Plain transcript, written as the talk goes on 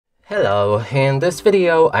Hello, in this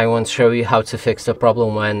video I want to show you how to fix the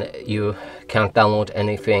problem when you can't download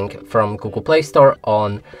anything from Google Play Store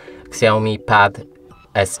on Xiaomi Pad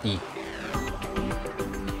SE.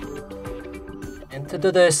 And to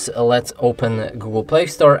do this, let's open Google Play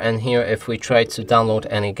Store, and here if we try to download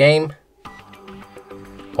any game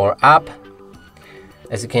or app,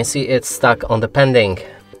 as you can see it's stuck on the pending.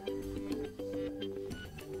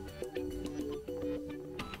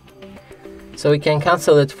 So we can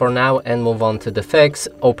cancel it for now and move on to the fix.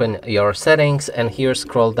 Open your settings and here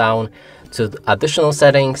scroll down to additional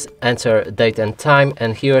settings, enter date and time,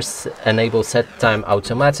 and here's enable set time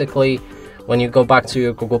automatically. When you go back to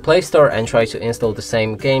your Google Play Store and try to install the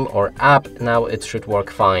same game or app, now it should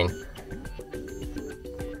work fine.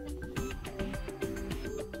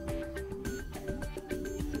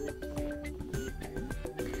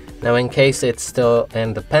 Now in case it's still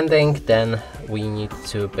in the pending, then we need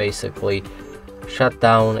to basically shut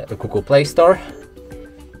down Google Play Store.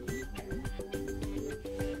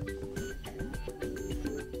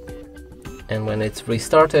 And when it's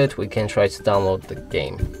restarted, we can try to download the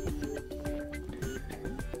game.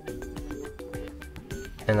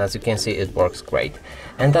 And as you can see, it works great.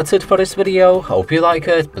 And that's it for this video. Hope you like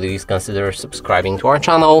it. Please consider subscribing to our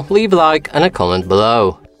channel, leave a like and a comment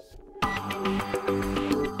below.